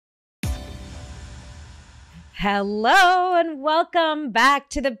Hello and welcome back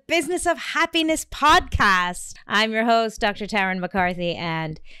to the Business of Happiness podcast. I'm your host, Dr. Tarryn MacCarthy,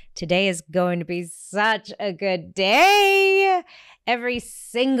 and today is going to be such a good day. Every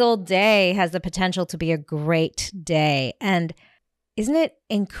single day has the potential to be a great day. And isn't it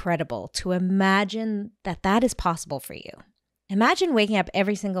incredible to imagine that that is possible for you? Imagine waking up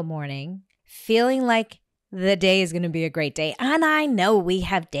every single morning feeling like the day is going to be a great day. And I know we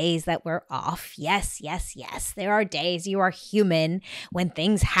have days that we're off. Yes. There are days, you are human, when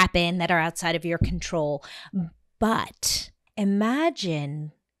things happen that are outside of your control. But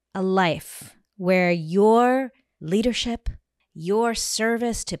imagine a life where your leadership, your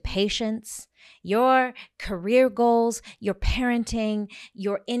service to patients, your career goals, your parenting,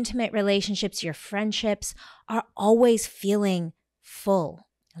 your intimate relationships, your friendships are always feeling full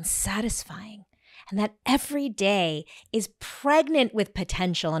and satisfying. And that every day is pregnant with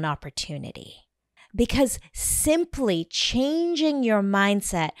potential and opportunity. Because simply changing your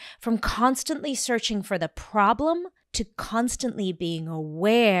mindset from constantly searching for the problem to constantly being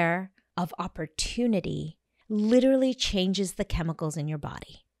aware of opportunity literally changes the chemicals in your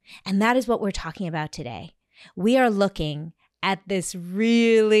body. And that is what we're talking about today. We are looking at this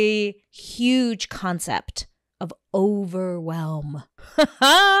really huge concept of overwhelm.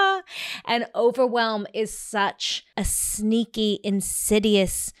 And overwhelm is such a sneaky,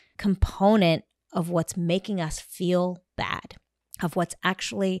 insidious component of what's making us feel bad, of what's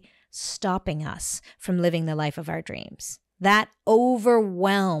actually stopping us from living the life of our dreams. That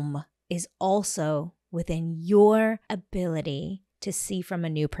overwhelm is also within your ability to see from a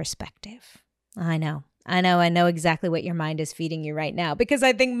new perspective. I know exactly what your mind is feeding you right now, because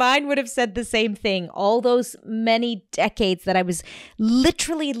I think mine would have said the same thing all those many decades that I was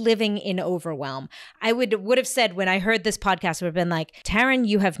literally living in overwhelm. I would have said, when I heard this podcast, I would have been like, Tarryn,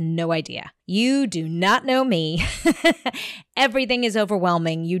 you have no idea. You do not know me. Everything is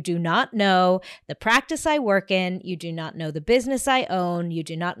overwhelming. You do not know the practice I work in. You do not know the business I own. You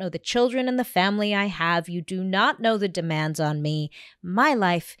do not know the children and the family I have. You do not know the demands on me. My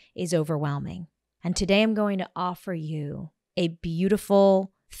life is overwhelming. And today I'm going to offer you a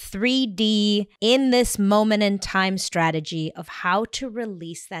beautiful 3D in this moment in time strategy of how to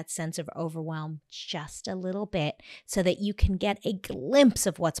release that sense of overwhelm just a little bit so that you can get a glimpse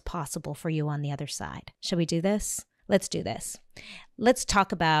of what's possible for you on the other side. Shall we do this? Let's do this. Let's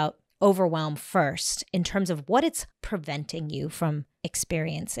talk about overwhelm first in terms of what it's preventing you from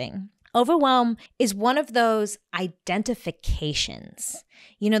experiencing. Overwhelm is one of those identifications.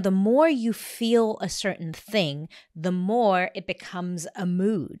 The more you feel a certain thing, the more it becomes a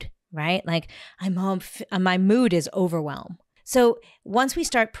mood, right? Like my mood is overwhelm. So once we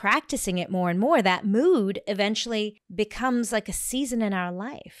start practicing it more and more, that mood eventually becomes like a season in our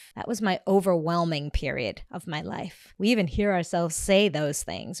life. That was my overwhelming period of my life. We even hear ourselves say those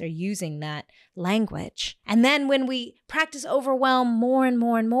things or using that language. And then when we practice overwhelm more and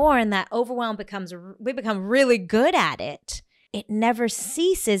more and more, and that overwhelm we become really good at it, it never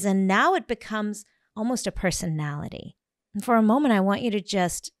ceases. And now it becomes almost a personality. And for a moment, I want you to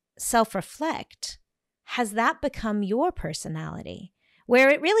just self-reflect. Has that become your personality? Where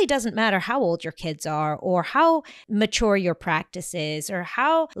it really doesn't matter how old your kids are, or how mature your practice is, or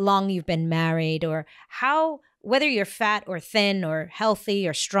how long you've been married, or whether you're fat or thin or healthy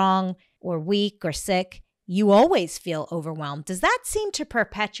or strong or weak or sick, you always feel overwhelmed. Does that seem to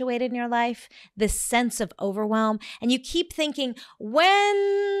perpetuate in your life, this sense of overwhelm? And you keep thinking,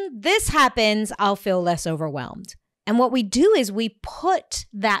 when this happens, I'll feel less overwhelmed. And what we do is we put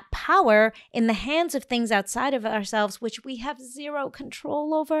that power in the hands of things outside of ourselves, which we have zero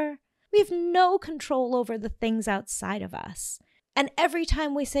control over. We have no control over the things outside of us. And every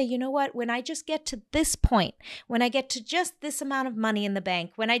time we say, you know what, when I just get to this point, when I get to just this amount of money in the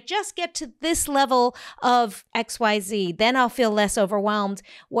bank, when I just get to this level of XYZ, then I'll feel less overwhelmed.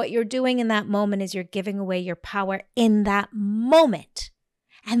 What you're doing in that moment is you're giving away your power in that moment.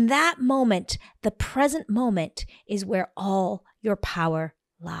 And that moment, the present moment, is where all your power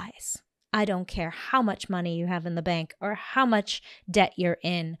lies. I don't care how much money you have in the bank, or how much debt you're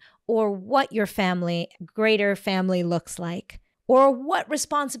in, or what your greater family looks like, or what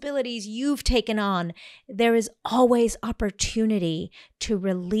responsibilities you've taken on. There is always opportunity to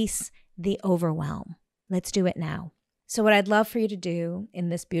release the overwhelm. Let's do it now. So what I'd love for you to do in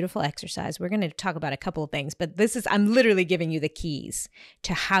this beautiful exercise, we're going to talk about a couple of things, but I'm literally giving you the keys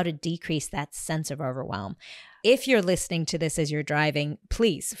to how to decrease that sense of overwhelm. If you're listening to this as you're driving,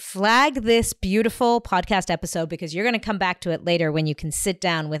 please flag this beautiful podcast episode because you're going to come back to it later when you can sit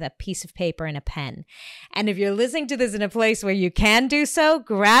down with a piece of paper and a pen. And if you're listening to this in a place where you can do so,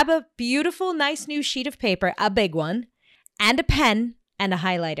 grab a beautiful, nice new sheet of paper, a big one, and a pen and a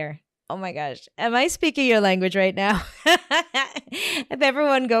highlighter. Oh my gosh, am I speaking your language right now? With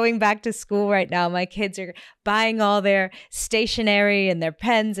everyone going back to school right now, my kids are buying all their stationery and their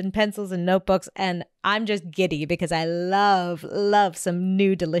pens and pencils and notebooks, and I'm just giddy because I love some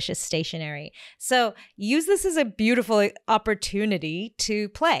new delicious stationery. So use this as a beautiful opportunity to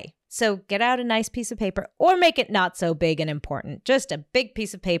play. So get out a nice piece of paper or make it not so big and important. Just a big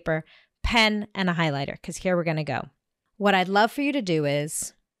piece of paper, pen, and a highlighter, because here we're going to go. What I'd love for you to do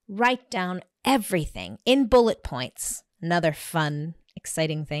is write down everything in bullet points. Another fun,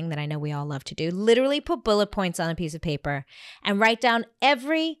 exciting thing that I know we all love to do. Literally put bullet points on a piece of paper and write down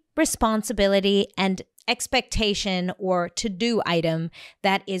every responsibility and expectation or to-do item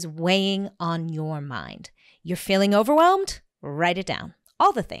that is weighing on your mind. You're feeling overwhelmed? Write it down.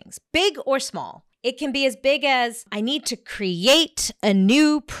 All the things, big or small. It can be as big as, I need to create a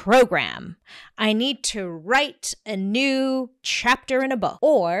new program. I need to write a new chapter in a book.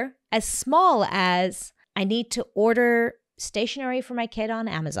 Or as small as, I need to order stationery for my kid on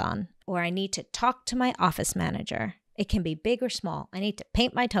Amazon. Or I need to talk to my office manager. It can be big or small. I need to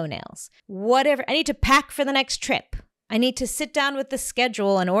paint my toenails. Whatever. I need to pack for the next trip. I need to sit down with the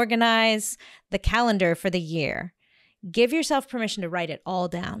schedule and organize the calendar for the year. Give yourself permission to write it all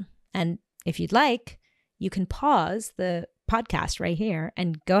down. And if you'd like, you can pause the podcast right here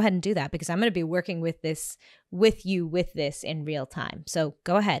and go ahead and do that because I'm going to be working with this in real time. So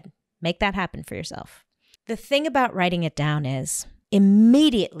go ahead, make that happen for yourself. The thing about writing it down is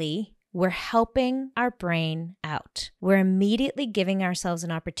immediately we're helping our brain out. We're immediately giving ourselves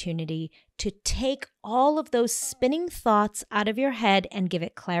an opportunity to take all of those spinning thoughts out of your head and give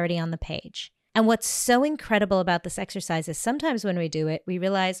it clarity on the page. And what's so incredible about this exercise is sometimes when we do it, we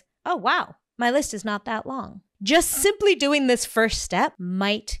realize, oh, wow, my list is not that long. Just simply doing this first step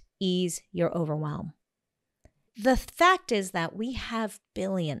might ease your overwhelm. The fact is that we have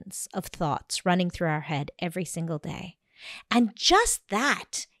billions of thoughts running through our head every single day. And just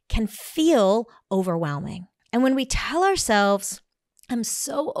that can feel overwhelming. And when we tell ourselves, I'm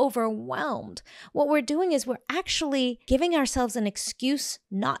so overwhelmed, what we're doing is we're actually giving ourselves an excuse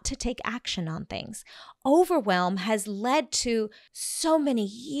not to take action on things. Overwhelm has led to so many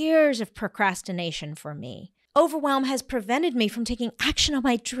years of procrastination for me. Overwhelm has prevented me from taking action on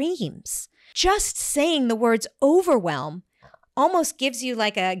my dreams. Just saying the words overwhelm almost gives you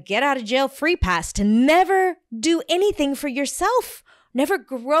like a get out of jail free pass to never do anything for yourself, never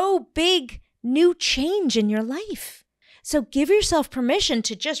grow big new change in your life. So give yourself permission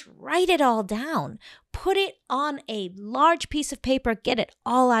to just write it all down. Put it on a large piece of paper, get it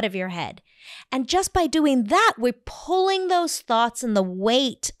all out of your head. And just by doing that, we're pulling those thoughts and the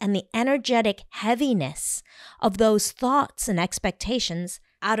weight and the energetic heaviness of those thoughts and expectations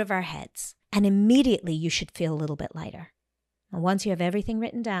out of our heads. And immediately you should feel a little bit lighter. And once you have everything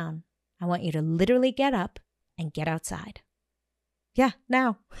written down, I want you to literally get up and get outside. Yeah,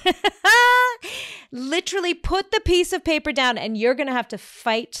 now. Literally put the piece of paper down and you're going to have to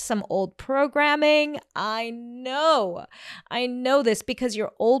fight some old programming. I know this because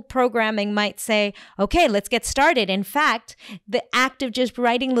your old programming might say, okay, let's get started. In fact, the act of just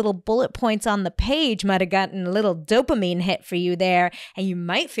writing little bullet points on the page might have gotten a little dopamine hit for you there. And you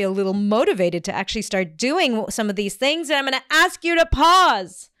might feel a little motivated to actually start doing some of these things. And I'm going to ask you to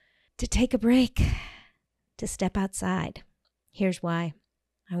pause, to take a break, to step outside. Here's why.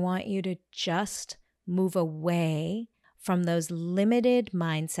 I want you to just move away from those limited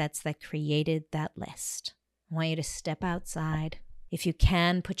mindsets that created that list. I want you to step outside. If you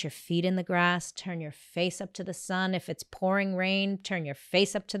can, put your feet in the grass, turn your face up to the sun. If it's pouring rain, turn your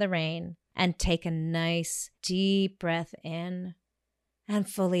face up to the rain and take a nice deep breath in and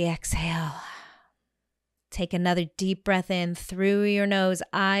fully exhale. Take another deep breath in through your nose,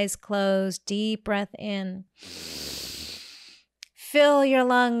 eyes closed, deep breath in. Fill your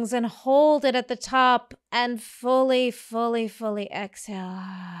lungs and hold it at the top and fully exhale.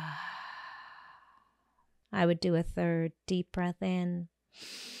 I would do a third deep breath in,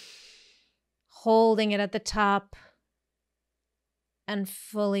 holding it at the top and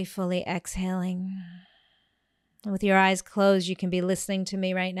fully exhaling. With your eyes closed, you can be listening to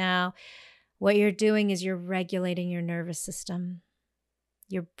me right now. What you're doing is you're regulating your nervous system.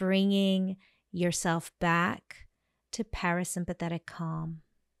 You're bringing yourself back to parasympathetic calm.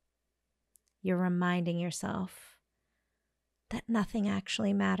 You're reminding yourself that nothing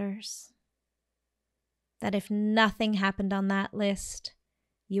actually matters. That if nothing happened on that list,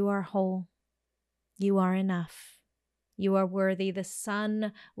 you are whole. You are enough. You are worthy. The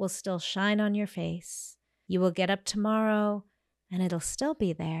sun will still shine on your face. You will get up tomorrow and it'll still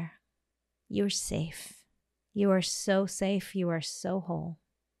be there. You're safe. You are so safe. You are so whole.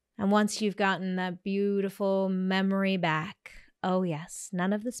 And once you've gotten that beautiful memory back, oh yes,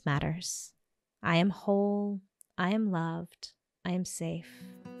 none of this matters. I am whole. I am loved. I am safe.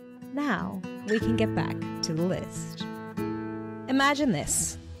 Now we can get back to the list. Imagine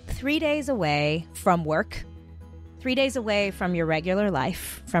this, 3 days away from work, 3 days away from your regular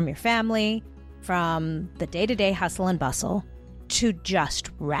life, from your family, from the day-to-day hustle and bustle, to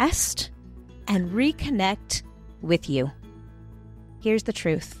just rest and reconnect with you. Here's the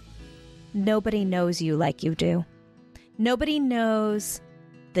truth. Nobody knows you like you do. Nobody knows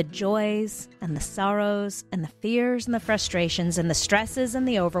the joys and the sorrows and the fears and the frustrations and the stresses and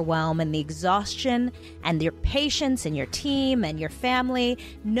the overwhelm and the exhaustion and your patience and your team and your family.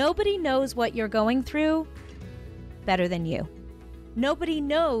 Nobody knows what you're going through better than you. Nobody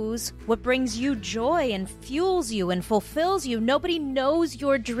knows what brings you joy and fuels you and fulfills you. Nobody knows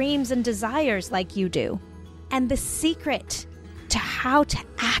your dreams and desires like you do. And the secret to how to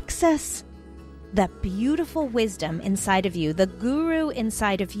access that beautiful wisdom inside of you, the guru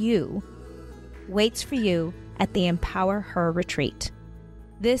inside of you, waits for you at the Empower Her retreat.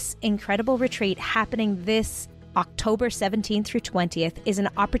 This incredible retreat happening this October 17th through 20th is an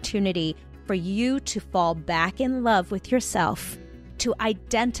opportunity for you to fall back in love with yourself, to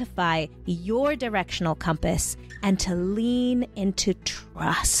identify your directional compass, and to lean into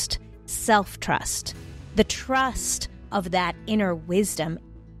trust, self-trust, the trust of that inner wisdom.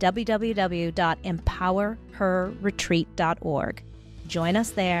 www.empowerherretreat.org. Join us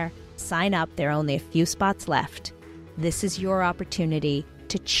there. Sign up. There are only a few spots left. This is your opportunity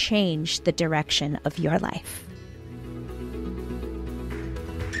to change the direction of your life.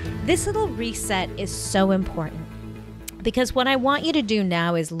 This little reset is so important because what I want you to do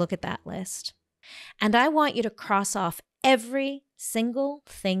now is look at that list. And I want you to cross off every single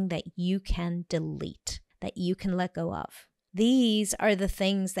thing that you can delete, that you can let go of. These are the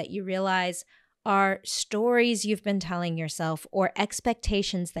things that you realize are stories you've been telling yourself or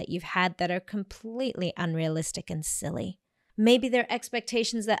expectations that you've had that are completely unrealistic and silly. Maybe they're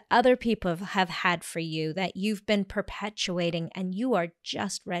expectations that other people have had for you that you've been perpetuating and you are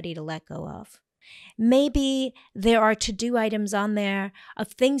just ready to let go of. Maybe there are to-do items on there of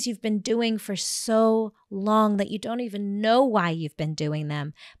things you've been doing for so long that you don't even know why you've been doing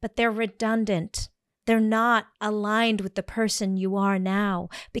them, but they're redundant. They're not aligned with the person you are now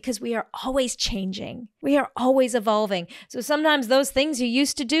because we are always changing. We are always evolving. So sometimes those things you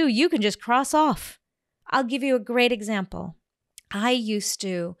used to do, you can just cross off. I'll give you a great example. I used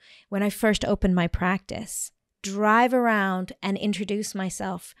to, when I first opened my practice, drive around and introduce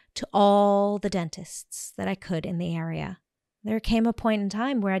myself to all the dentists that I could in the area. There came a point in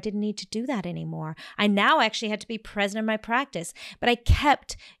time where I didn't need to do that anymore. I now actually had to be present in my practice, but I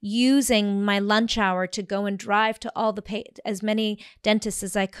kept using my lunch hour to go and drive to as many dentists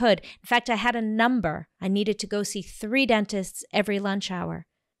as I could. In fact, I had a number. I needed to go see 3 dentists every lunch hour.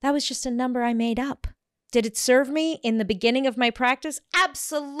 That was just a number I made up. Did it serve me in the beginning of my practice?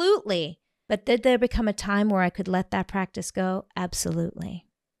 Absolutely. But did there become a time where I could let that practice go? Absolutely.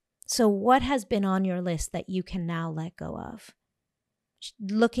 So what has been on your list that you can now let go of?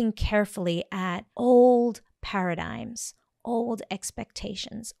 Looking carefully at old paradigms, old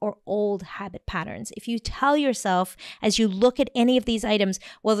expectations, or old habit patterns. If you tell yourself as you look at any of these items,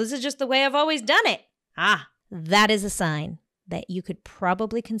 well, this is just the way I've always done it. That is a sign that you could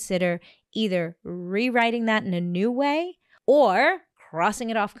probably consider either rewriting that in a new way or crossing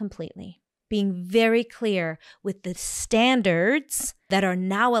it off completely. Being very clear with the standards that are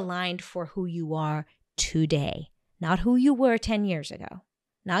now aligned for who you are today. Not who you were 10 years ago.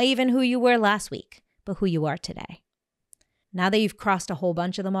 Not even who you were last week, but who you are today. Now that you've crossed a whole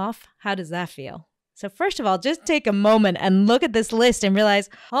bunch of them off, how does that feel? So first of all, just take a moment and look at this list and realize,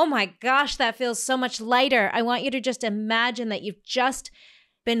 oh my gosh, that feels so much lighter. I want you to just imagine that you've just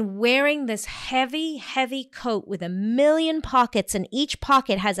been wearing this heavy, heavy coat with 1,000,000 pockets, and each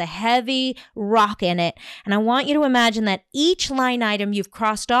pocket has a heavy rock in it. And I want you to imagine that each line item you've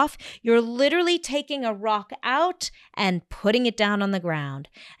crossed off, you're literally taking a rock out and putting it down on the ground,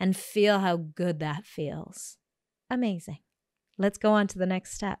 and feel how good that feels. Amazing. Let's go on to the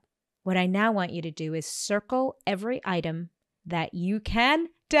next step. What I now want you to do is circle every item that you can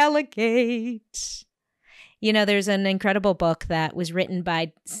delegate. There's an incredible book that was written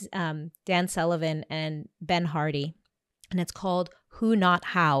by Dan Sullivan and Ben Hardy, and it's called Who Not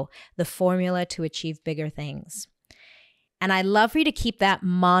How, The Formula to Achieve Bigger Things. And I love for you to keep that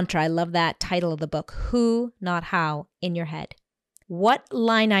mantra, I love that title of the book, Who Not How, in your head. What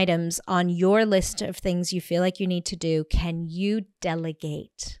line items on your list of things you feel like you need to do can you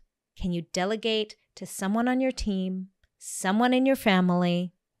delegate? Can you delegate to someone on your team, someone in your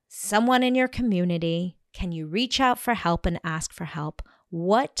family, someone in your community? Can you reach out for help and ask for help?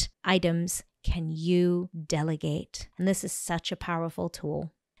 What items can you delegate? And this is such a powerful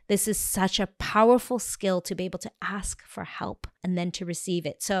tool. This is such a powerful skill to be able to ask for help and then to receive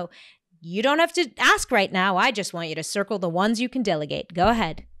it. So you don't have to ask right now. I just want you to circle the ones you can delegate. Go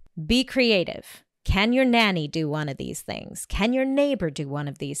ahead. Be creative. Can your nanny do one of these things? Can your neighbor do one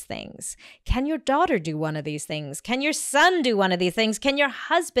of these things? Can your daughter do one of these things? Can your son do one of these things? Can your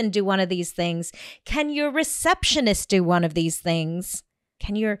husband do one of these things? Can your receptionist do one of these things?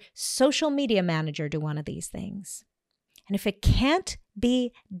 Can your social media manager do one of these things? And if it can't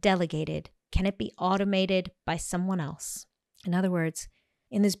be delegated, can it be automated by someone else? In other words,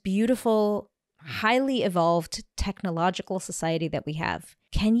 in this beautiful, highly evolved technological society that we have,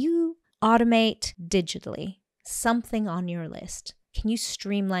 can you automate digitally something on your list? Can you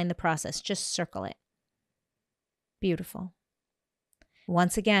streamline the process? Just circle it. Beautiful.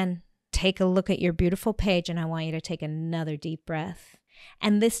 Once again, take a look at your beautiful page and I want you to take another deep breath.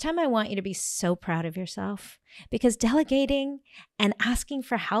 And this time I want you to be so proud of yourself because delegating and asking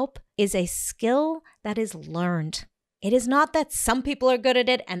for help is a skill that is learned. It is not that some people are good at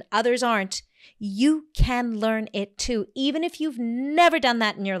it and others aren't. You can learn it too, even if you've never done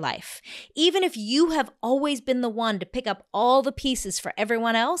that in your life. Even if you have always been the one to pick up all the pieces for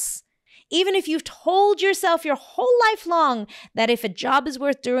everyone else. Even if you've told yourself your whole life long that if a job is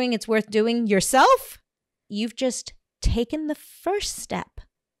worth doing, it's worth doing yourself. You've just taken the first step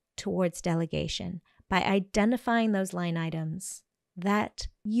towards delegation by identifying those line items that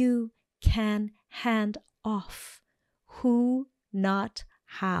you can hand off. Who, not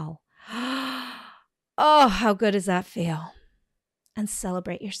how. Oh, how good does that feel? And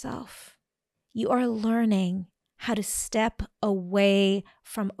celebrate yourself. You are learning how to step away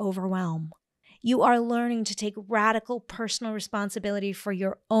from overwhelm. You are learning to take radical personal responsibility for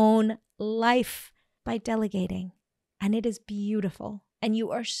your own life by delegating. And it is beautiful. And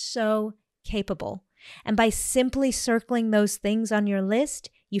you are so capable. And by simply circling those things on your list,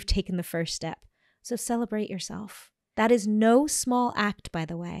 you've taken the first step. So celebrate yourself. That is no small act, by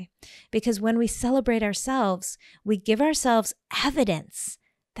the way, because when we celebrate ourselves, we give ourselves evidence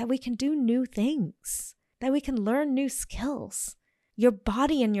that we can do new things, that we can learn new skills. Your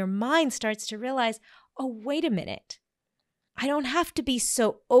body and your mind starts to realize, oh, wait a minute. I don't have to be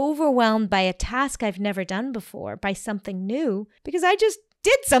so overwhelmed by a task I've never done before, by something new, because I just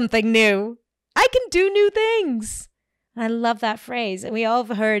did something new. I can do new things. I love that phrase. And we all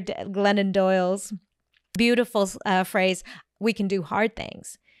have heard Glennon Doyle's beautiful phrase, we can do hard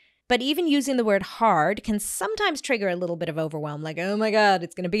things. But even using the word hard can sometimes trigger a little bit of overwhelm, like, oh my God,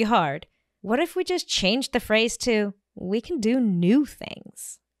 it's going to be hard. What if we just change the phrase to, we can do new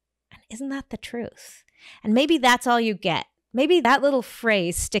things? And isn't that the truth? And maybe that's all you get. Maybe that little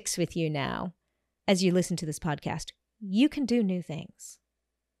phrase sticks with you now as you listen to this podcast. You can do new things.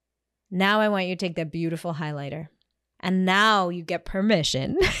 Now I want you to take that beautiful highlighter. And now you get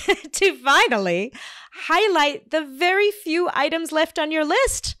permission to finally highlight the very few items left on your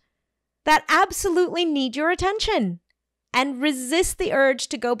list that absolutely need your attention. And resist the urge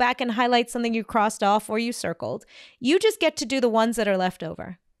to go back and highlight something you crossed off or you circled. You just get to do the ones that are left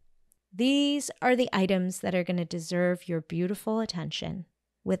over. These are the items that are going to deserve your beautiful attention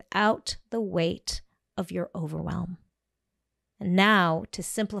without the weight of your overwhelm. And now, to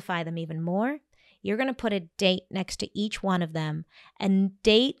simplify them even more, you're going to put a date next to each one of them, a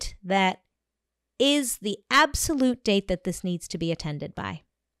date that is the absolute date that this needs to be attended by.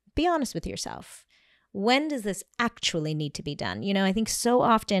 Be honest with yourself. When does this actually need to be done? I think so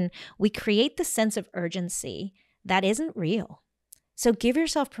often we create the sense of urgency that isn't real. So give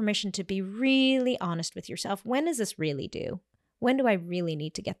yourself permission to be really honest with yourself. When is this really due? When do I really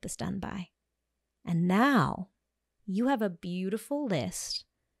need to get this done by? And now you have a beautiful list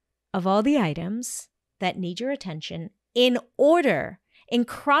of all the items that need your attention in order, in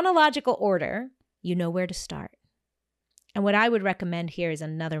chronological order. You know where to start. And what I would recommend here is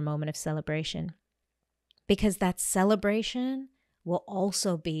another moment of celebration, because that celebration will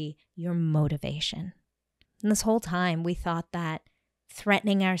also be your motivation. And this whole time we thought that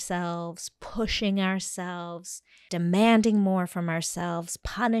threatening ourselves, pushing ourselves, demanding more from ourselves,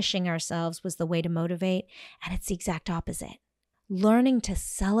 punishing ourselves was the way to motivate. And it's the exact opposite. Learning to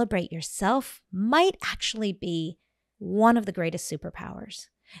celebrate yourself might actually be one of the greatest superpowers.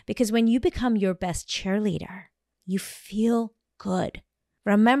 Because when you become your best cheerleader, you feel good.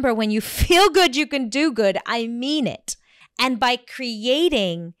 Remember, when you feel good, you can do good. I mean it. And by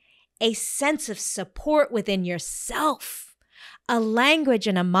creating a sense of support within yourself, a language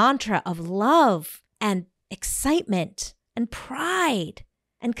and a mantra of love and excitement and pride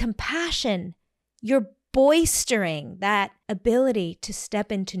and compassion, you're boistering that ability to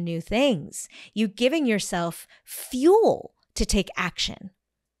step into new things. You're giving yourself fuel to take action.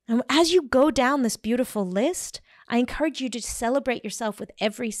 And as you go down this beautiful list, I encourage you to celebrate yourself with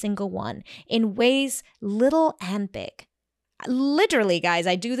every single one in ways little and big. Literally, guys,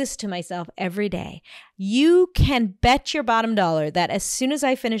 I do this to myself every day. You can bet your bottom dollar that as soon as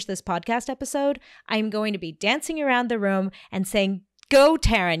I finish this podcast episode, I'm going to be dancing around the room and saying, "Go,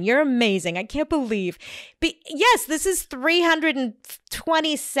 Tarryn, you're amazing. I can't believe." Yes, this is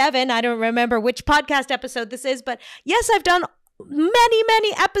 327. I don't remember which podcast episode this is, but yes, I've done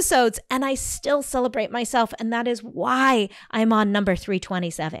many episodes and I still celebrate myself. And that is why I'm on number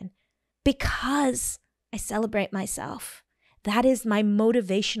 327, because I celebrate myself. That is my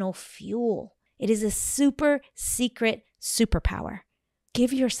motivational fuel. It is a super secret superpower.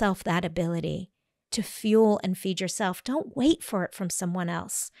 Give yourself that ability to fuel and feed yourself. Don't wait for it from someone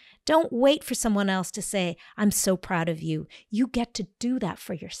else. Don't wait for someone else to say, "I'm so proud of you." You get to do that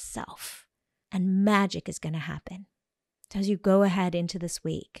for yourself, and magic is going to happen. So as you go ahead into this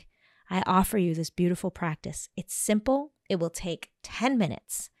week, I offer you this beautiful practice. It's simple. It will take 10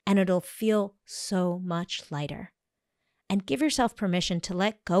 minutes, and it'll feel so much lighter. And give yourself permission to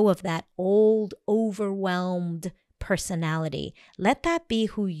let go of that old, overwhelmed personality. Let that be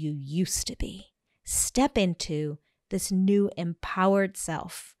who you used to be. Step into this new empowered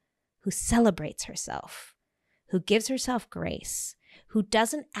self who celebrates herself, who gives herself grace, who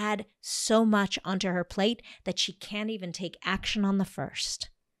doesn't add so much onto her plate that she can't even take action on the first.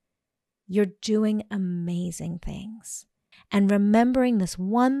 You're doing amazing things. And remembering this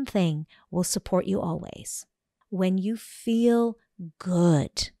one thing will support you always. When you feel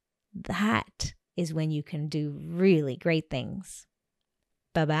good, that is when you can do really great things.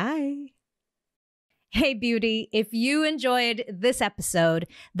 Bye-bye. Hey, beauty, if you enjoyed this episode,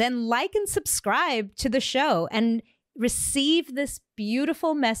 then like and subscribe to the show and receive this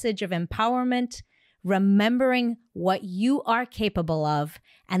beautiful message of empowerment, remembering what you are capable of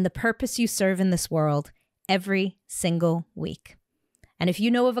and the purpose you serve in this world every single week. And if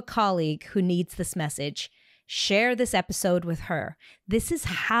you know of a colleague who needs this message, share this episode with her. This is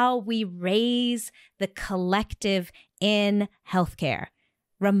how we raise the collective in healthcare,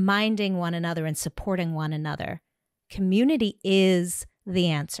 reminding one another and supporting one another. Community is the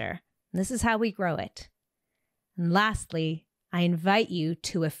answer. This is how we grow it. And lastly, I invite you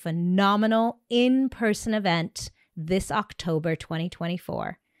to a phenomenal in-person event this October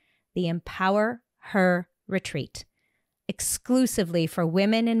 2024, the Empower Her Retreat, exclusively for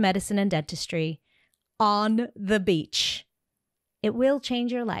women in medicine and dentistry, on the beach. It will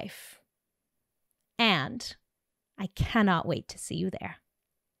change your life. And I cannot wait to see you there.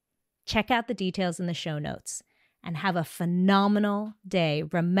 Check out the details in the show notes and have a phenomenal day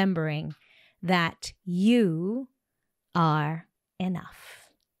remembering that you are enough.